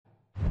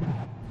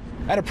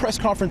At a press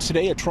conference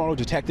today, a Toronto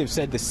detective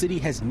said the city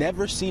has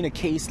never seen a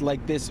case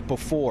like this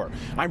before.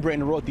 I'm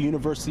Brandon Rowe at the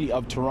University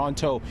of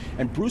Toronto,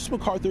 and Bruce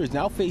MacArthur is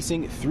now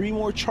facing 3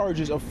 more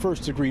charges of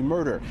first-degree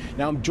murder.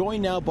 Now, I'm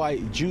joined now by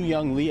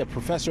Ju-Young Lee, a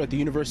professor at the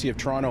University of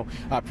Toronto.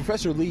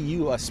 Professor Lee,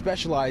 you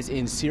specialize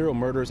in serial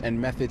murders and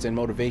methods and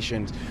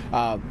motivations.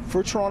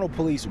 For Toronto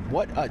police,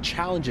 what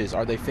challenges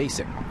are they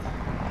facing?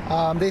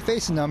 They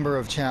face a number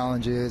of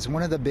challenges.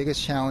 One of the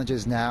biggest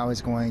challenges now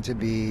is going to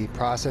be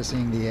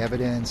processing the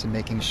evidence and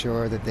making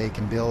sure that they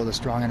can build a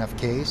strong enough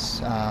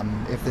case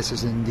if this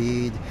is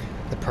indeed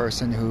the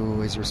person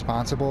who is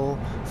responsible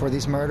for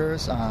these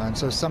murders.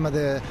 So some of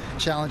the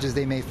challenges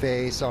they may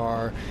face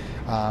are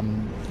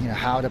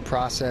how to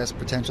process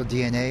potential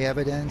DNA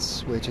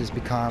evidence, which has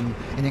become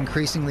an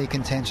increasingly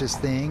contentious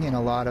thing in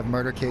a lot of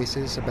murder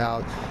cases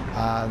about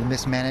the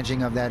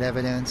mismanaging of that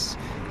evidence.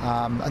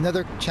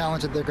 Another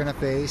challenge that they're going to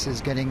face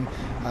is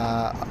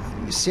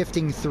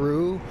sifting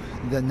through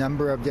the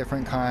number of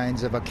different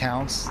kinds of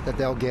accounts that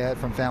they'll get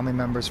from family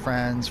members,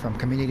 friends, from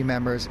community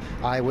members,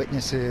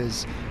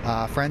 eyewitnesses,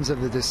 friends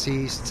of the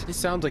deceased. This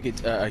sounds like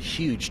it's a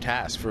huge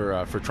task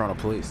for Toronto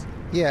police.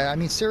 Yeah, I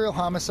mean, serial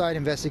homicide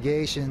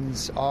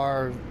investigations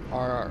are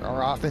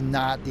often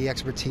not the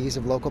expertise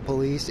of local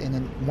police,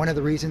 and one of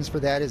the reasons for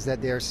that is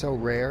that they're so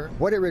rare.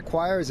 What it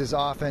requires is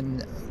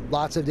often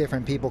lots of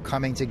different people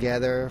coming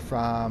together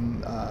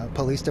from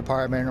police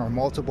department or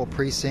multiple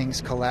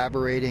precincts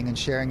collaborating and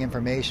sharing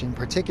information,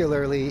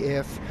 particularly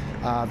if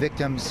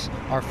victims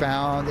are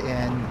found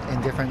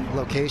in different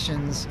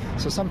locations.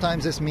 So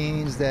sometimes this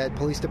means that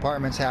police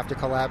departments have to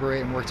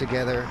collaborate and work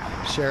together,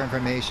 share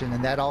information,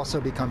 and that also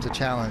becomes a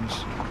challenge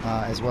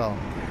as well.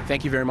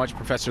 Thank you very much,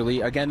 Professor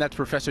Lee. Again, that's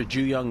Professor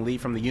Ju-Young Lee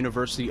from the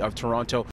University of Toronto.